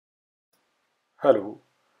Hello,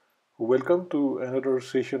 welcome to another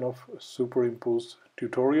session of Superimpose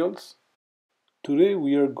tutorials. Today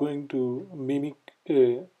we are going to mimic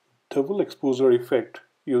a double exposure effect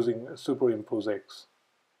using Superimpose X.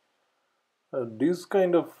 These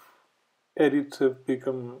kind of edits have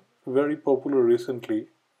become very popular recently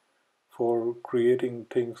for creating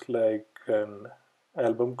things like an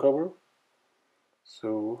album cover.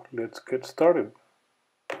 So let's get started.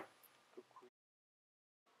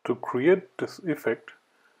 To create this effect,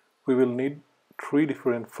 we will need three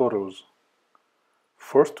different photos.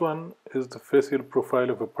 First one is the facial profile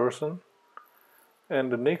of a person,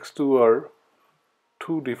 and the next two are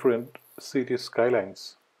two different city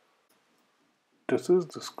skylines. This is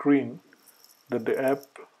the screen that the app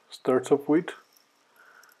starts off with,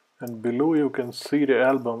 and below you can see the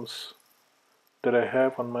albums that I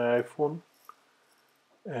have on my iPhone,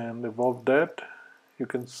 and above that you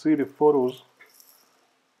can see the photos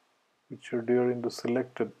which are there in the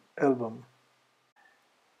selected album.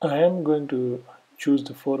 I am going to choose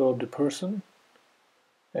the photo of the person,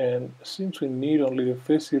 and since we need only the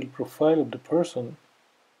facial profile of the person,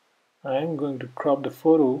 I am going to crop the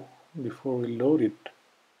photo before we load it.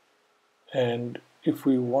 And if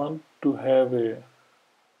we want to have a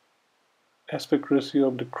aspect ratio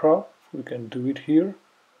of the crop, we can do it here.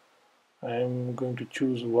 I am going to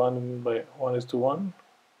choose 1:1,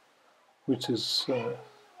 which is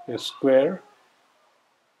a square,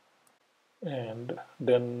 and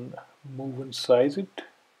then move and size it,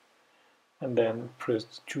 and then press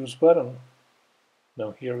the choose button.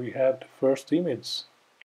 Now here we have the first image,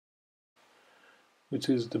 which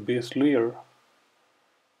is the base layer.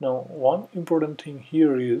 Now one important thing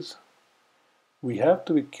here is we have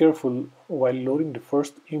to be careful while loading the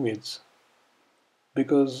first image,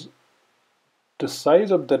 because the size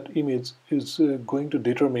of that image is going to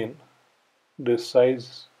determine the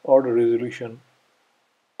size or the resolution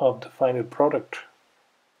of the final product.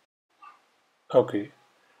 Okay,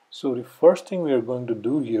 so the first thing we are going to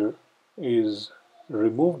do here is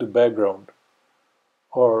remove the background,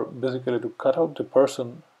 or basically to cut out the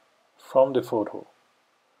person from the photo.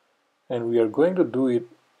 And we are going to do it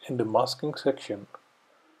in the masking section.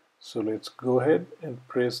 So let's go ahead and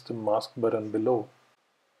press the mask button below.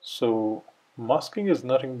 So masking is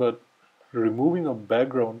nothing but removing a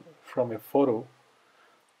background from a photo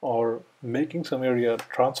or making some area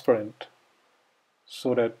transparent,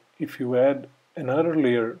 so that if you add another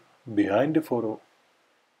layer behind the photo,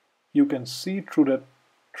 you can see through that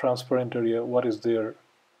transparent area what is there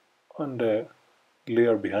on the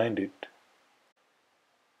layer behind it.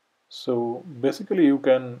 So basically you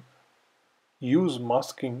can use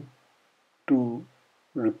masking to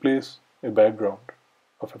replace a background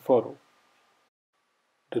of a photo.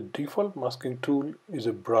 The default masking tool is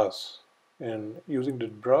a brush, and using the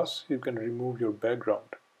brush you can remove your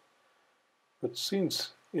background. But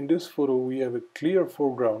since in this photo we have a clear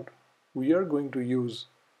foreground, we are going to use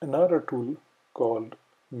another tool called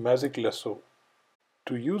Magic Lasso.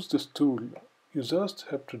 To use this tool, you just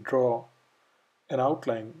have to draw an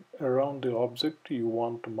outline around the object you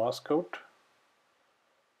want to mask out,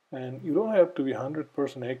 and you don't have to be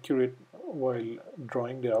 100% accurate while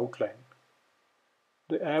drawing the outline.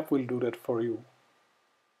 The app will do that for you,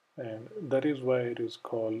 and that is why it is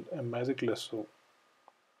called a Magic Lasso.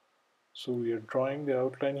 So we are drawing the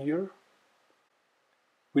outline here.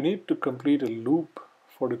 We need to complete a loop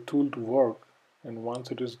for the tool to work, and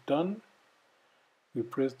once it is done, we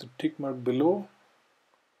press the tick mark below,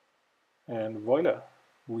 and voila,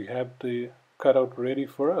 we have the cutout ready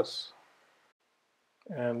for us.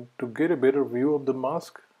 And to get a better view of the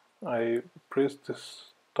mask, I press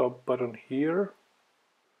this top button here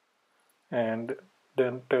and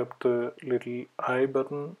then tap the little eye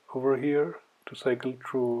button over here to cycle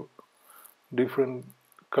through different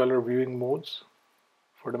color viewing modes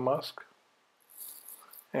for the mask.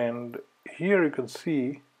 And here you can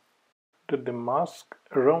see that the mask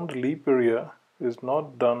around the lip area is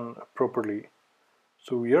not done properly.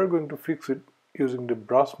 So we are going to fix it using the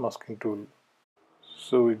brush masking tool.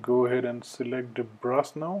 So we go ahead and select the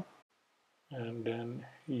brush now, and then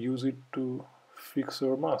use it to fix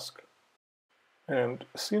our mask. And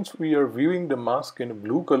since we are viewing the mask in a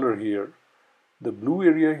blue color here, the blue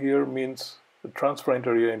area here means the transparent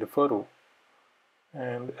area in the photo.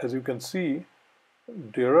 And as you can see,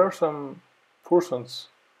 there are some portions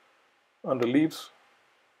on the leaves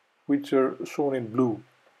which are shown in blue,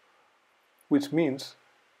 which means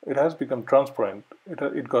it has become transparent,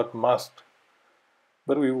 it got masked.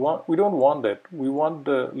 But we don't want that. We want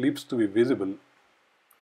the leaves to be visible.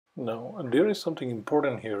 Now, there is something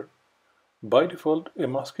important here. By default, a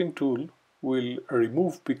masking tool will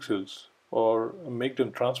remove pixels or make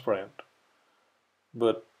them transparent.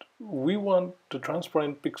 But we want the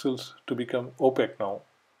transparent pixels to become opaque now.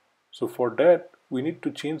 So for that, we need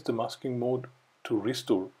to change the masking mode to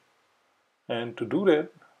restore. And to do that,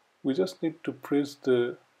 we just need to press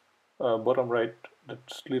the bottom right,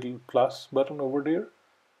 that little plus button over there,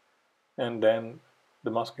 and then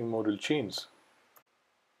the masking mode will change.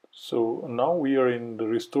 So now we are in the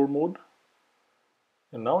restore mode.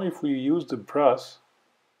 And now if we use the brush,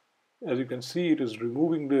 as you can see, it is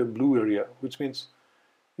removing the blue area, which means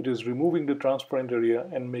it is removing the transparent area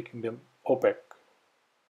and making them opaque.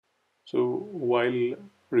 So while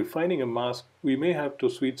refining a mask, we may have to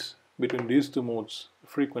switch between these two modes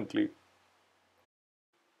frequently.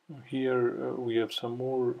 Here we have some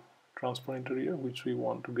more transparent area which we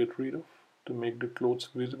want to get rid of to make the clothes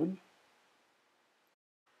visible.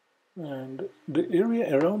 And the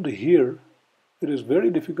area around here, it is very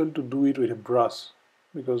difficult to do it with a brush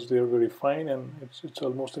because they are very fine, and it's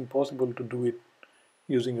almost impossible to do it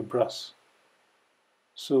using a brush.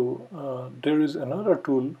 So there is another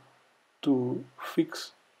tool to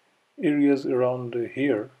fix areas around the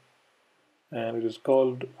hair, and it is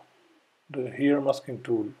called the hair masking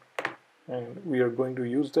tool, and we are going to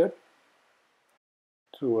use that.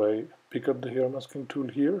 So I pick up the hair masking tool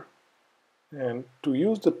here, and to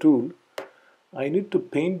use the tool I need to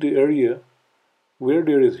paint the area where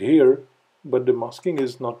there is hair but the masking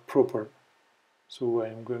is not proper. So I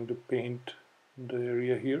am going to paint the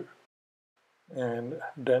area here and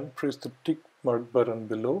then press the tick mark button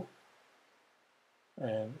below,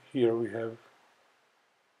 and here we have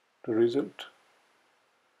the result,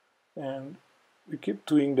 and we keep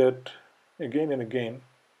doing that again and again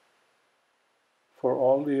for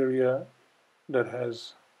all the area that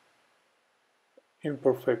has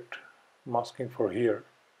imperfect masking for hair.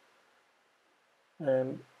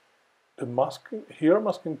 And the hair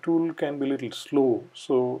masking tool can be a little slow,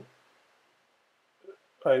 so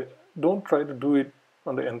I don't try to do it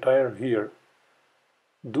on the entire hair.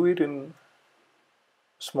 Do it in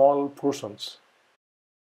small portions.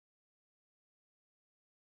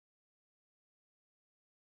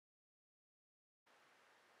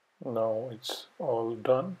 Now it's all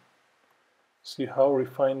done. See how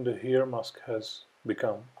refined the hair mask has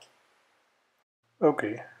become.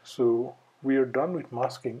 Okay, so we are done with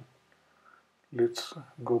masking. Let's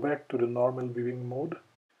go back to the normal viewing mode.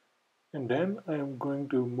 And then I am going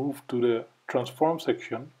to move to the transform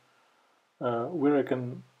section where I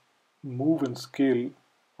can move and scale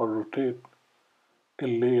or rotate a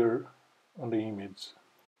layer on the image.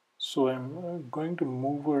 So I'm going to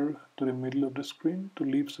move her to the middle of the screen to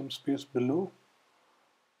leave some space below,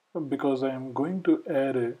 because I am going to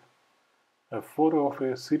add a photo of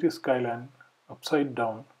a city skyline upside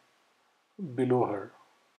down below her.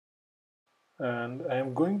 And I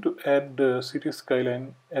am going to add the city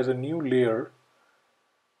skyline as a new layer,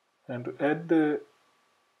 and to add the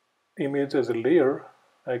image as a layer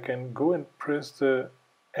I can go and press the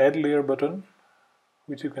add layer button,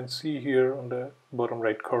 which you can see here on the bottom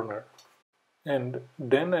right corner. And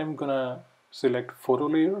then I'm gonna select photo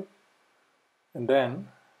layer and then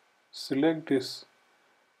select this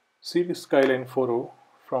city skyline photo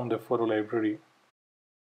from the photo library.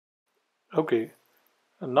 Okay,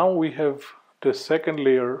 and now we have the second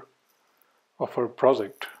layer of our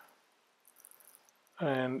project.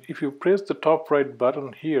 And if you press the top right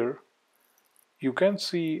button here, you can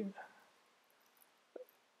see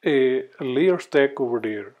a layer stack over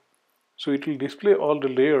there. So it will display all the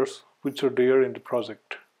layers which are there in the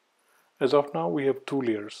project. As of now we have two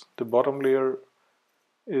layers. The bottom layer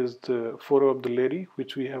is the photo of the lady,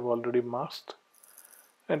 which we have already masked,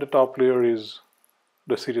 and the top layer is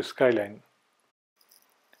the city skyline.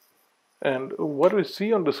 And what we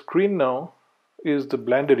see on the screen now is the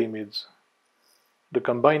blended image, the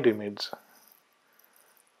combined image.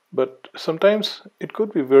 But sometimes it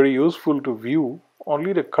could be very useful to view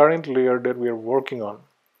only the current layer that we are working on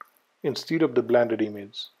instead of the blended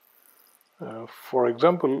image. For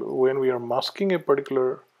example, when we are masking a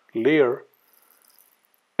particular layer,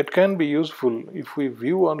 it can be useful if we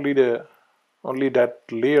view only that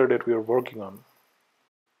layer that we are working on.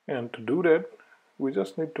 And to do that, we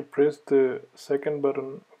just need to press the second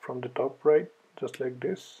button from the top right, just like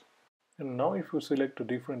this. And now if you select a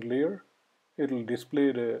different layer, it will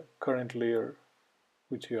display the current layer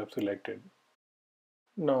which you have selected.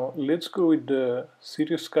 Now let's go with the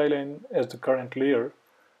city skyline as the current layer,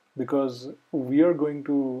 because we are going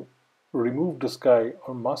to remove the sky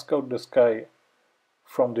or mask out the sky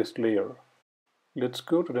from this layer. Let's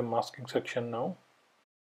go to the masking section now.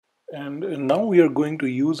 And now we are going to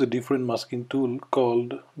use a different masking tool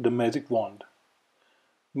called the magic wand.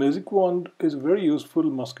 Magic Wand is a very useful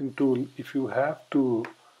masking tool if you have to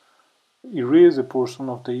erase a portion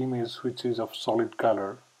of the image which is of solid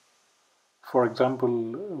color. For example,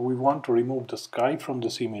 we want to remove the sky from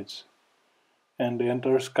this image, and the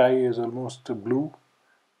entire sky is almost blue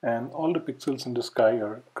and all the pixels in the sky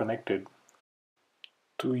are connected.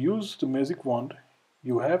 To use the magic wand,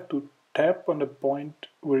 you have to tap on the point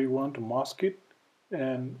where you want to mask it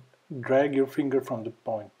and drag your finger from the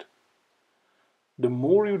point. The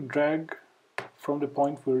more you drag from the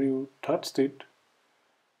point where you touched it,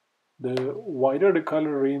 the wider the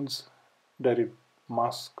color range that it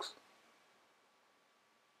masks.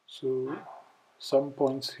 So some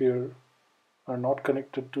points here are not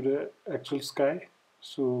connected to the actual sky,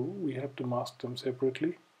 so we have to mask them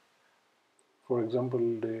separately. For example,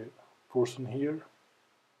 the portion here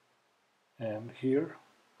and here.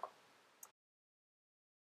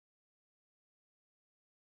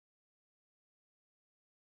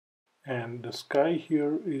 And the sky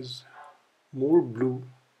here is more blue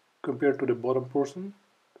compared to the bottom portion,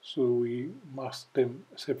 so we mask them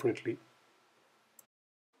separately.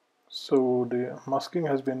 So the masking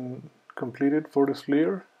has been completed for this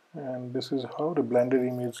layer, and this is how the blended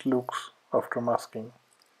image looks after masking.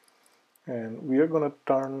 And we are going to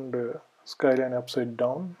turn the skyline upside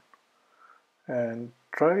down and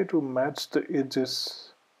try to match the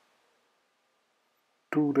edges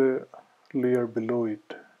to the layer below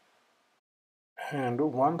it. And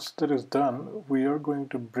once that is done, we are going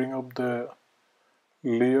to bring up the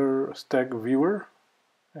layer stack viewer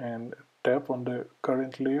and tap on the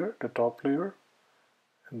current layer, the top layer,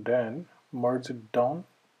 and then merge it down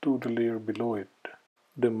to the layer below it.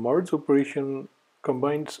 The merge operation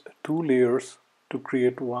combines two layers to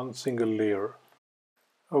create one single layer.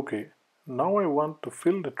 Okay, now I want to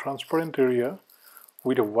fill the transparent area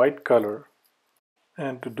with a white color,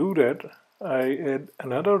 and to do that I add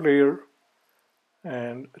another layer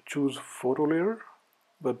and choose photo layer,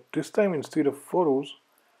 but this time instead of photos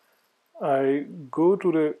I go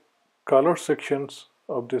to the color sections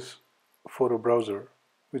of this photo browser,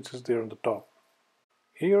 which is there on the top.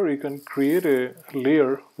 Here you can create a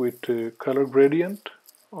layer with a color gradient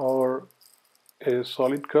or a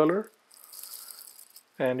solid color,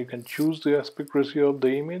 and you can choose the aspect ratio of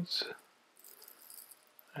the image,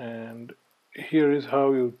 and here is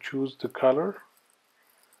how you choose the color,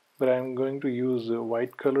 but I'm going to use a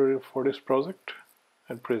white color for this project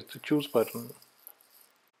and press the choose button.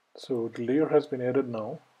 So the layer has been added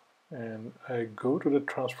now, and I go to the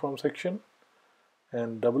transform section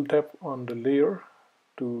and double tap on the layer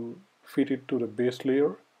to fit it to the base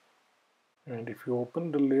layer, and if you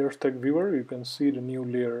open the layer stack viewer you can see the new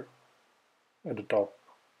layer at the top.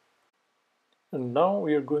 And now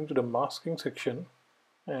we are going to the masking section,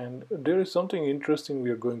 and there is something interesting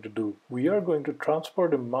we are going to do. We are going to transfer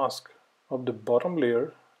the mask of the bottom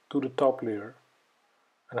layer to the top layer.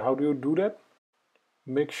 And how do you do that?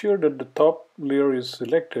 Make sure that the top layer is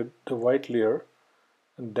selected, the white layer,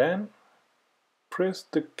 and then press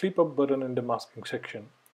the clip up button in the masking section.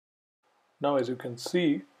 Now as you can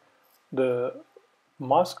see, the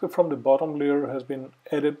mask from the bottom layer has been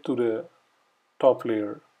added to the top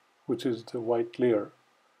layer, which is the white layer.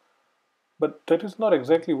 But that is not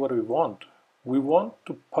exactly what we want. We want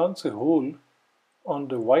to punch a hole on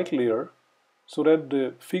the white layer so that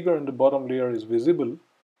the figure in the bottom layer is visible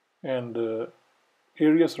and the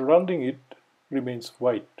area surrounding it remains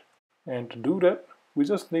white. And to do that, we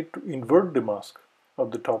just need to invert the mask of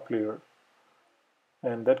the top layer.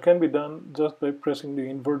 And that can be done just by pressing the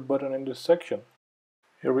invert button in this section.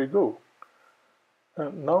 Here we go.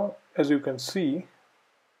 Now, as you can see,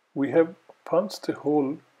 we have punched a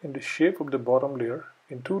hole in the shape of the bottom layer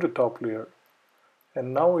into the top layer.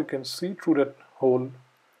 And now we can see through that hole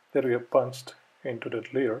that we have punched into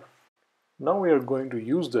that layer. Now we are going to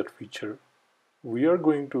use that feature. We are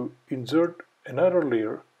going to insert another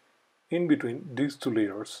layer in between these two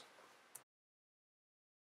layers.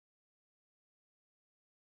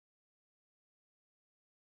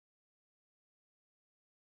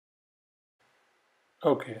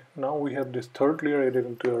 Okay, now we have this third layer added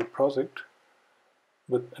into our project,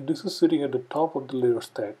 but this is sitting at the top of the layer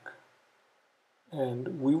stack.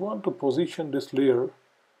 And we want to position this layer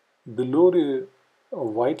below the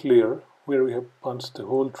white layer where we have punched the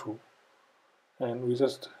hole through. And we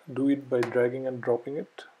just do it by dragging and dropping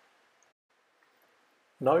it.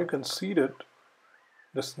 Now you can see that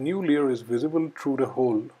this new layer is visible through the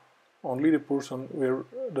hole, only the portion where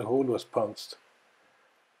the hole was punched.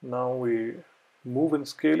 Now we move and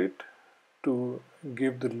scale it to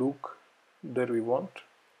give the look that we want.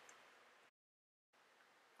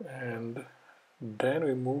 And then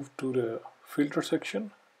we move to the filter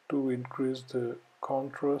section to increase the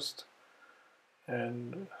contrast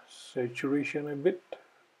and saturation a bit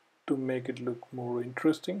to make it look more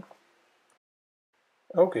interesting.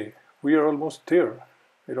 Okay, we are almost there.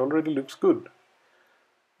 It already looks good.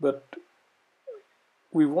 But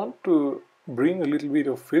we want to bring a little bit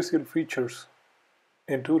of facial features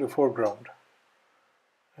into the foreground.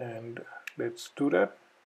 And let's do that.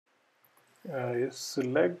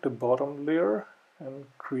 Select the bottom layer and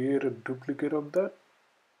create a duplicate of that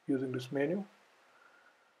using this menu.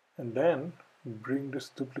 And then bring this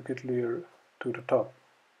duplicate layer to the top.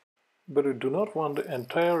 But we do not want the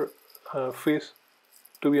entire face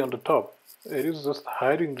to be on the top. It is just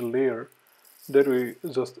hiding the layer that we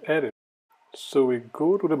just added. So we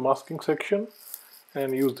go to the masking section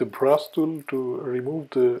and use the brush tool to remove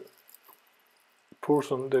the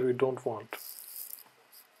portion that we don't want.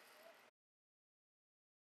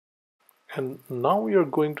 And now we are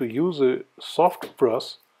going to use a soft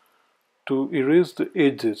brush to erase the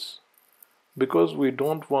edges, because we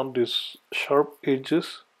don't want these sharp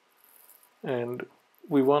edges and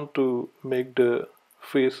we want to make the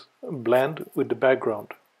face blend with the background.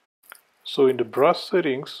 So in the brush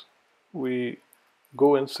settings, we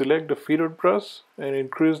go and select the feathered brush and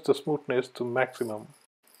increase the smoothness to maximum.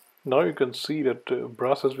 Now you can see that the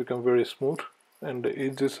brush has become very smooth and the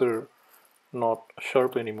edges are not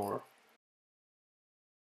sharp anymore.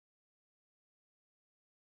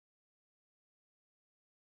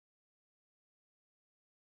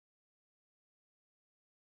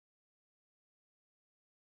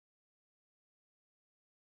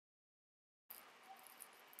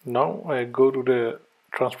 Now I go to the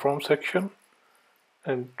transform section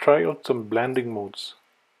and try out some blending modes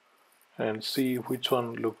and see which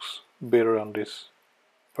one looks better on this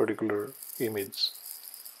particular image.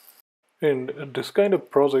 In this kind of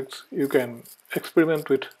projects, you can experiment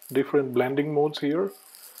with different blending modes here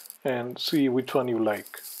and see which one you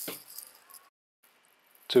like.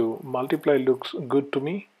 So multiply looks good to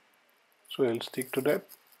me, so I'll stick to that.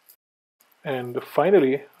 And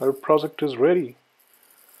finally, our project is ready.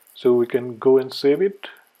 So we can go and save it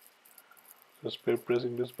just by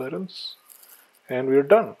pressing these buttons, and we're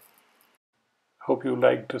done. Hope you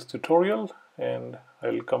liked this tutorial, and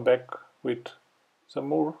I'll come back with some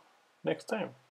more next time.